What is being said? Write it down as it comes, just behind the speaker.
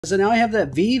So now I have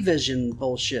that V-vision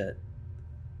bullshit.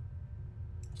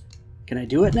 Can I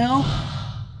do it now?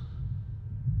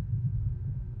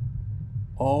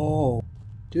 Oh.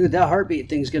 Dude, that heartbeat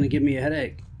thing's gonna give me a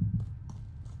headache.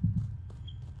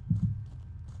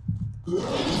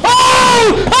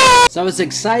 Oh! So I was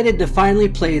excited to finally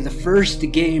play the first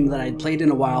game that I'd played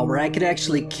in a while where I could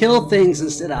actually kill things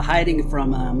instead of hiding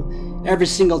from them every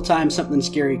single time something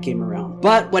scary came around.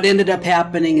 But what ended up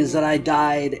happening is that I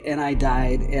died and I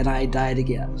died and I died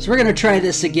again. So we're gonna try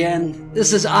this again.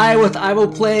 This is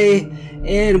EyeWillPlay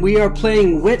and we are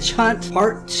playing Witch Hunt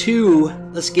Part 2.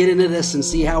 Let's get into this and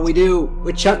see how we do.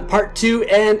 Witch Hunt Part 2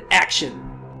 and action.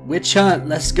 Witch Hunt,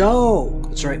 let's go.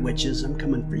 That's right, witches, I'm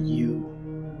coming for you.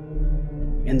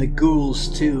 And the ghouls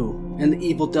too, and the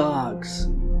evil dogs.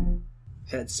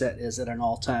 Headset is at an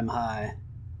all-time high.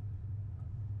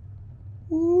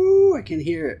 Ooh, I can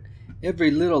hear it.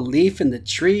 Every little leaf in the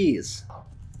trees.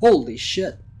 Holy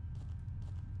shit.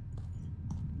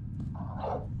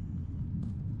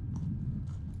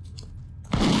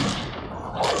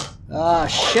 Ah,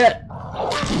 shit.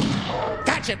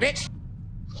 Gotcha, bitch.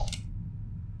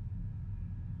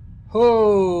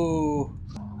 Oh.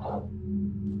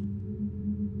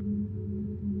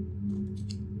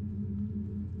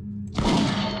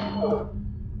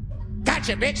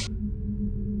 Gotcha, bitch.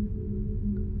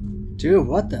 Dude,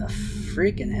 what the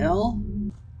freaking hell?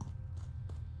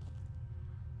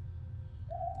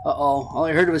 Uh-oh. All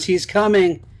I heard was he's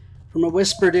coming from a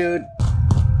whisper, dude.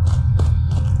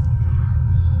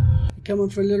 You coming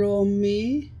for little old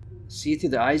me? See through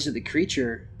the eyes of the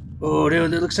creature. Oh,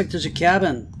 dude, it looks like there's a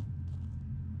cabin.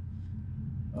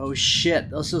 Oh,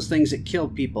 shit. Those things that kill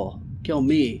people. Kill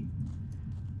me.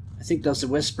 I think those are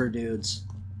whisper dudes.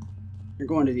 They're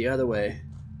going to the other way.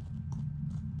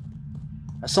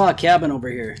 I saw a cabin over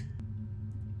here.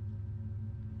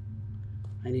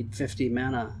 I need 50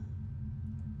 mana.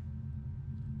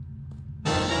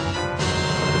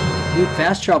 New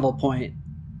fast travel point.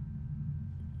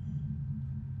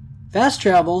 Fast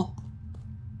travel?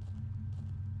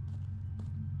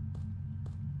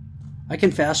 I can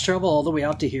fast travel all the way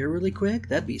out to here really quick?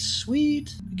 That'd be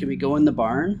sweet. Can we go in the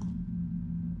barn?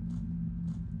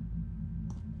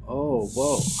 Oh,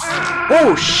 whoa.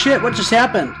 Oh, shit, what just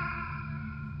happened?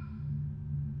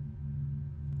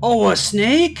 Oh, a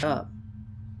snake? 4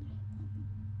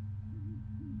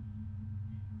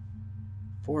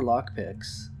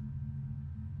 lockpicks.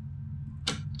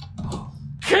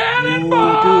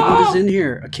 Cannonball! Ooh, dude, what is in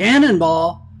here? A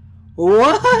cannonball?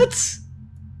 What?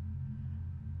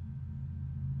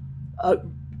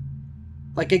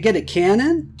 Like I get a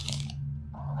cannon?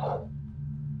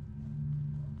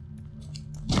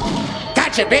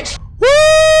 Gotcha, bitch!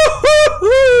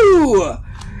 Woo-hoo-hoo!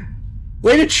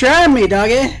 Way to try me,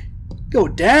 doggy! Go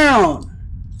down!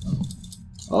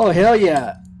 Oh, hell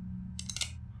yeah.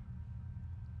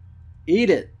 Eat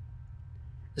it.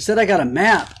 It said I got a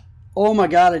map. Oh my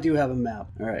god, I do have a map.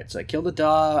 Alright, so I killed a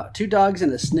dog, 2 dogs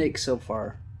and a snake so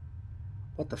far.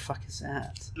 What the fuck is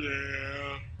that?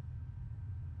 Yeah.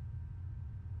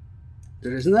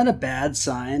 Dude, isn't that a bad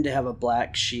sign to have a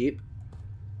black sheep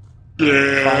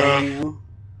Yeah. following you?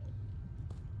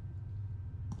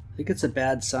 I think it's a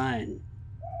bad sign.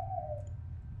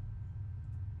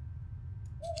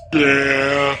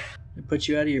 Yeah. I put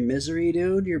you out of your misery,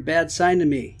 dude? You're a bad sign to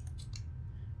me.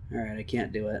 Alright, I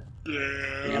can't do it.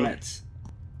 Yeah. Damn it.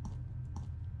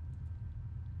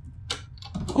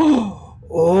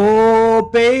 Oh,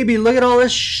 baby, look at all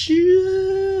this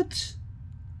shit.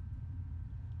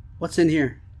 What's in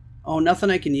here? Oh, nothing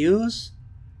I can use?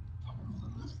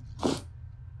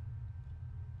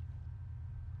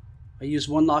 I use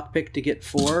 1 lockpick to get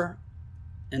 4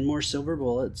 and more silver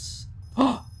bullets.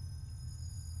 Oh!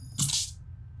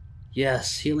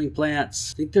 Yes, healing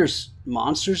plants. I think there's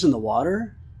monsters in the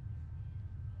water?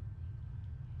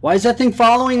 Why is that thing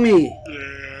following me?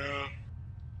 Yeah.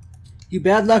 You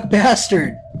bad luck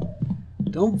bastard.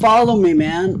 Don't follow me,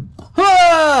 man.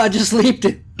 Ah, I just leaped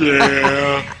it.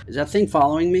 Yeah. Is that thing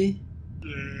following me?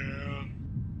 Yeah.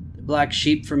 The black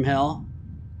sheep from hell?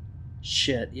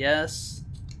 Shit, yes.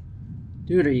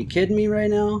 Dude, are you kidding me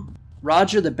right now?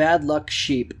 Roger the bad luck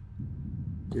sheep.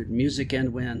 Dude, music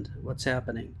and wind. What's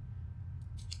happening?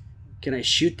 Can I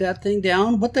shoot that thing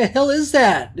down? What the hell is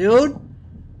that, dude?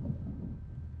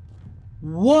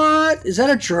 What? Is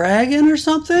that a dragon or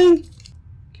something?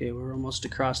 Okay, we're almost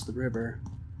across the river.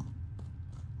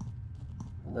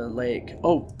 The lake.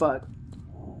 Oh, fuck.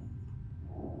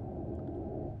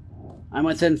 I'm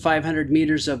within 500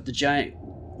 meters of the giant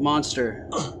monster.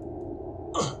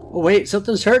 Oh, wait,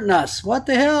 something's hurting us. What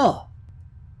the hell?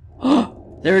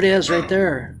 There it is, right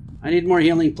there. I need more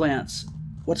healing plants.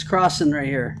 What's crossing right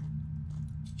here?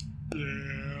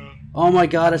 Yeah. Oh my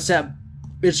god,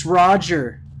 it's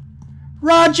Roger.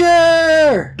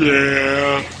 Roger!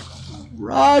 Yeah.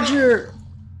 Roger!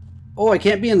 Oh, I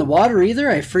can't be in the water either?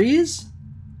 I freeze?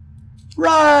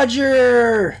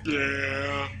 Roger!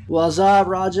 Yeah. What's up,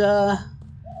 Roger?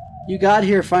 You got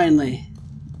here finally.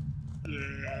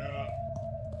 Yeah.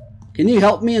 Can you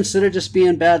help me instead of just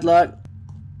being bad luck?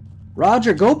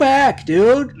 Roger, go back,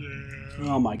 dude! Yeah.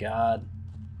 Oh my god.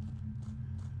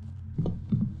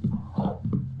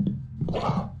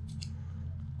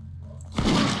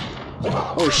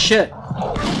 Oh shit.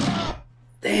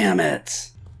 Damn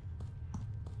it.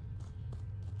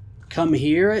 Come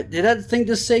here? Did that thing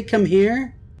just say come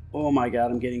here? Oh my god,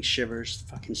 I'm getting shivers.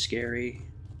 Fucking scary.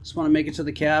 Just want to make it to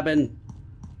the cabin.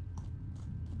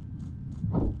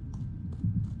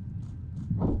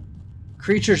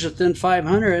 Creatures within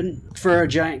 500 for a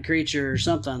giant creature or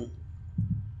something.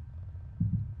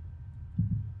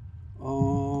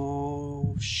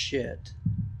 Oh shit.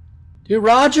 Dude,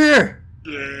 Roger!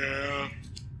 Yeah.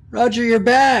 Roger, you're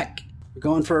back! We're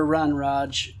going for a run,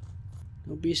 Raj.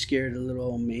 Don't be scared of little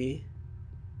old me.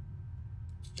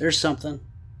 There's something.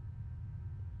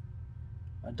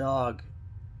 A dog.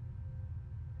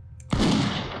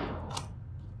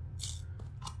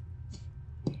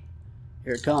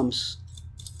 Here it comes.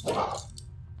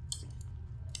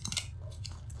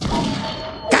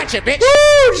 Gotcha, bitch!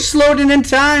 Woo! Just loading in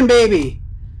time, baby.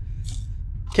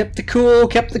 Kept the cool,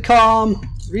 kept the calm.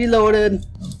 Reloaded.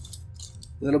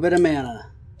 A little bit of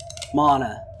mana.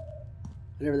 Mana.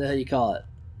 Whatever the hell you call it.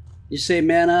 You say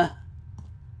mana.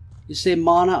 You say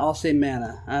mana, I'll say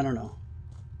mana. I don't know.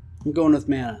 I'm going with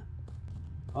mana.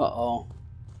 Uh-oh.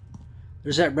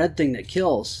 There's that red thing that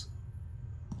kills.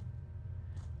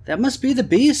 That must be the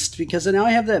beast, because now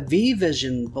I have that V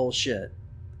vision bullshit.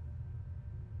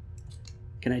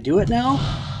 Can I do it now?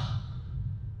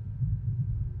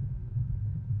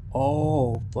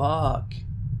 Oh, fuck.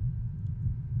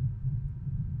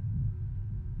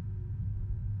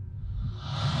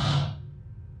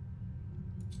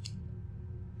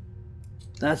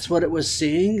 That's what it was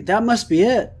seeing? That must be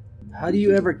it. How do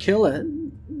you ever kill it?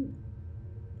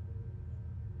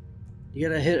 You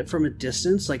gotta hit it from a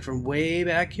distance, like from way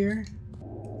back here?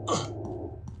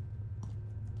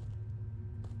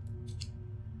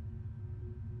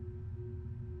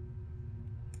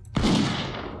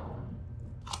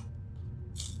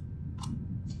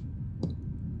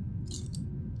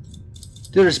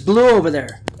 Dude, there's blue over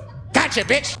there. Gotcha,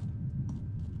 bitch!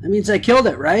 That means I killed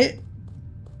it, right?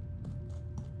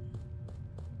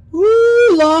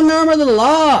 Woo! Long arm of the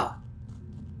law!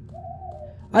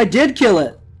 I did kill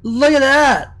it! Look at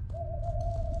that!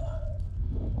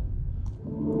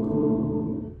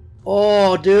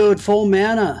 Oh, dude, full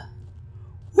mana.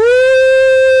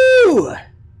 Woo!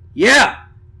 Yeah!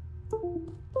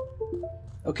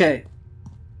 Okay.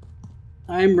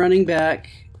 I'm running back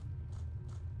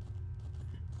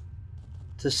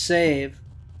to save.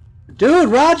 Dude,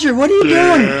 Roger, what are you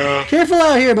doing? Careful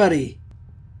out here, buddy.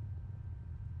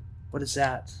 What is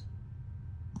that?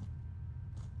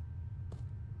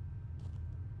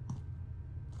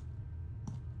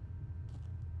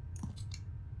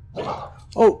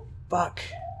 Oh, fuck.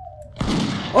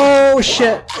 Oh,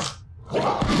 shit.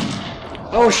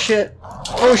 Oh, shit.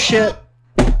 Oh, shit.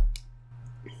 God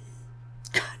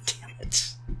damn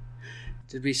it.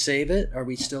 Did we save it? Are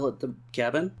we still at the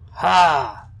cabin?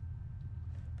 Ha!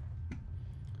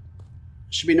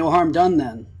 Should be no harm done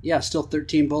then. Yeah, still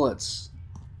 13 bullets.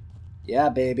 Yeah,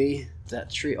 baby. That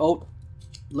tree. Oh,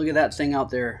 look at that thing out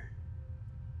there.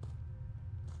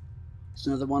 It's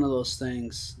another one of those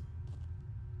things.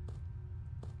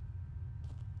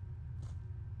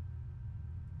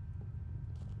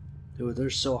 Dude, they're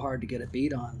so hard to get a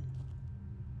beat on.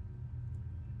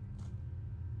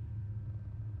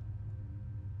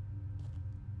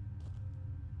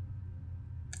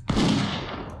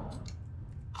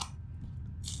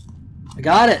 I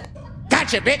got it.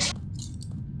 Gotcha, bitch!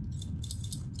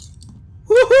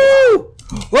 Woohoo!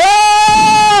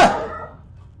 Ah!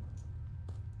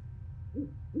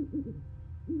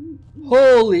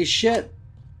 Holy shit.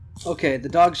 Okay, the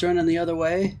dog's running the other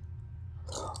way.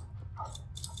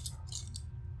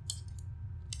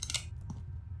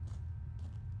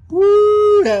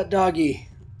 Woo, that doggy.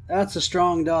 That's a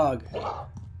strong dog.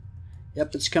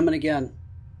 Yep, it's coming again.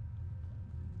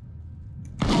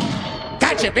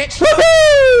 Gotcha, bitch!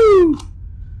 Woohoo!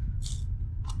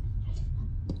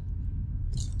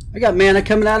 I got mana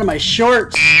coming out of my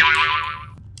shorts.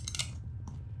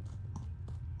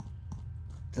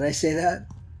 Did I say that?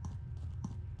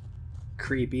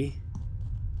 Creepy.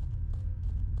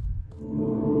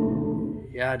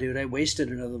 Yeah, dude, I wasted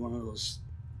another one of those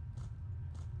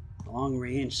long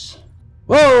range.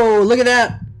 Whoa, look at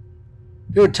that.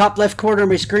 Dude, top left corner of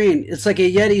my screen. It's like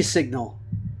a Yeti signal.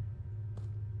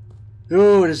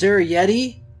 Dude, is there a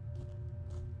Yeti?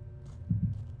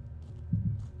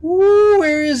 Woo,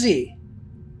 where is he?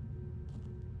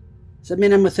 Does that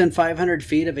mean I'm within 500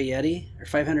 feet of a Yeti? Or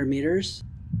 500 meters?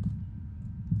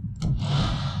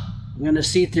 I'm gonna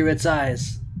see through its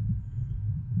eyes.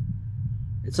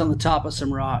 It's on the top of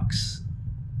some rocks.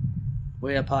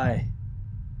 Way up high.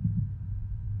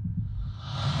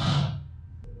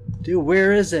 Dude,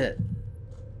 where is it?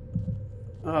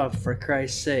 Oh, for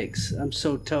Christ's sakes. I'm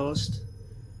so toast.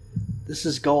 This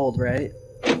is gold, right?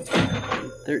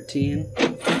 13.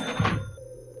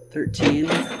 13.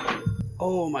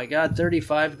 Oh my god,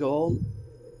 35 gold.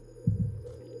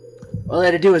 All I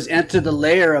had to do was enter the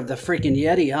lair of the freaking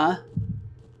Yeti, huh?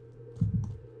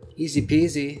 Easy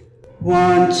peasy.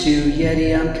 1, 2,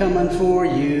 Yeti, I'm coming for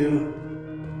you.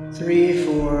 3,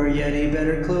 4, Yeti,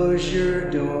 better close your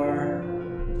door.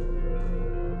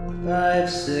 5,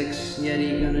 6,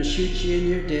 Yeti, gonna shoot you in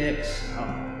your dicks.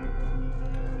 Oh.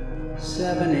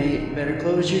 7, 8, better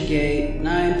close your gate.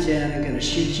 9, 10, I'm gonna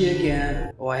shoot you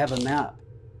again. Oh, I have a map.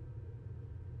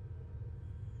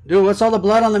 Dude, what's all the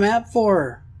blood on the map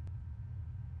for?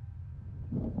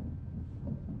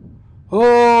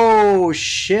 Oh,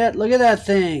 shit, look at that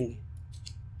thing.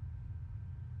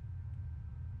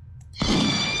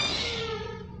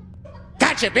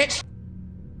 Gotcha, bitch!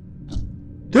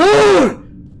 Dude!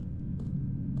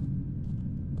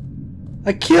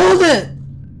 I killed it!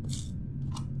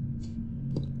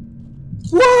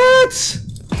 What?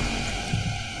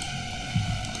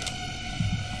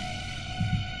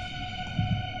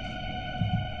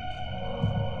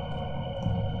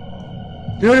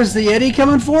 Dude, is the Yeti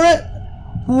coming for it?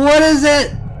 What is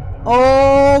it?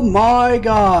 Oh my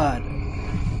god.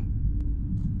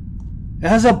 It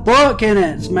has a book in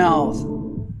its mouth.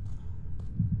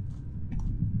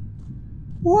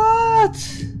 What?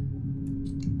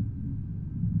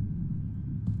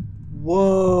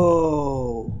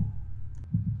 Whoa.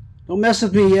 Don't mess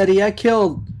with me, Yeti. I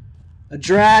killed a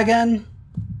dragon,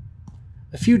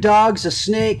 a few dogs, a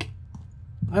snake.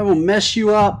 I will mess you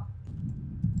up.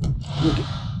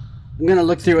 I'm gonna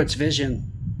look through its vision.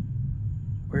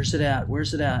 Where's it at?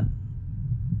 Where's it at?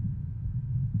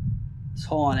 Let's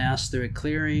haul on ass through a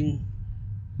clearing.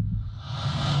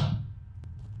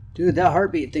 Dude, that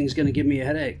heartbeat thing's gonna give me a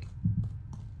headache.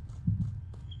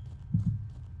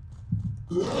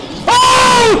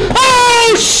 Oh!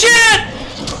 Oh shit!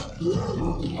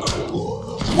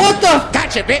 What the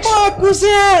Gotcha, bitch! fuck was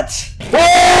that?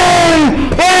 Oh!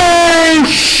 Oh,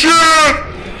 shit!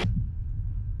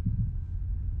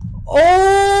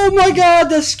 Oh my god,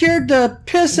 that scared the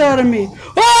piss out of me.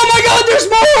 Oh my god, there's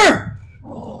more!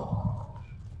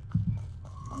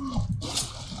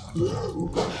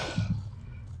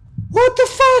 What the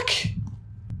fuck?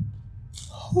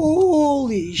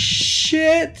 Holy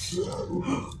shit.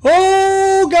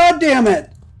 Oh, god damn it.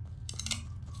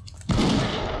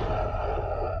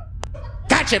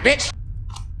 Gotcha, bitch!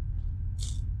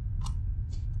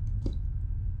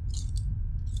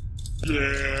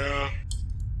 Yeah.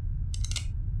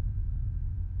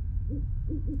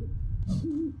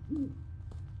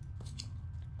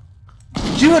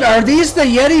 Dude, are these the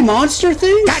Yeti monster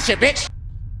things? Gotcha, bitch!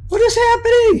 What is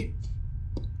happening?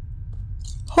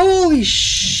 Holy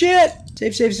shit!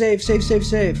 Save, save, save, save, save,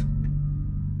 save.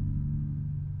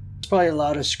 It's probably the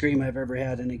loudest scream I've ever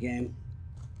had in a game.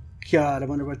 God, I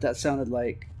wonder what that sounded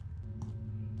like.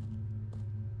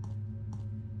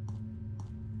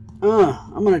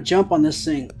 I'm gonna jump on this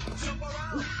thing.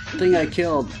 Thing I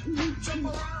killed.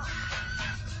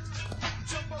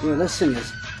 Dude, this thing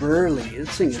is burly.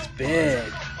 This thing is big.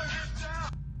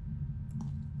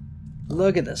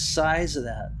 Look at the size of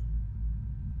that.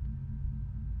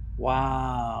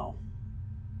 Wow.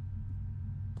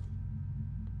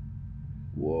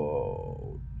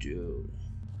 Whoa, dude.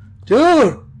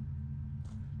 Dude!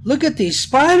 Look at these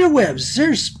spider webs.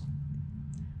 There's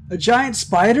a giant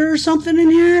spider or something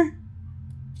in here?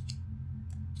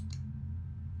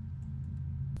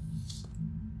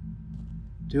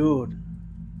 Dude.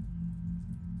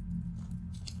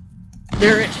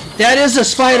 That is a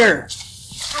spider!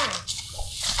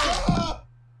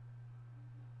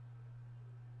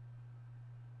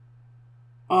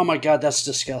 Oh my god, that's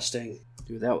disgusting.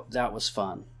 Dude, that was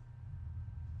fun.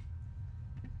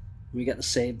 We got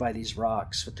saved by these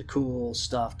rocks with the cool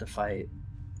stuff to fight.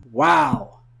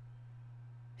 Wow.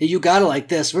 Hey, you gotta like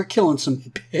this. We're killing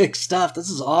some big stuff.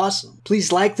 This is awesome.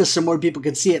 Please like this so more people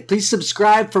can see it. Please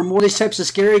subscribe for more of these types of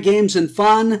scary games and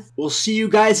fun. We'll see you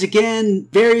guys again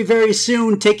very, very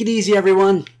soon. Take it easy,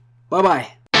 everyone.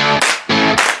 Bye-bye.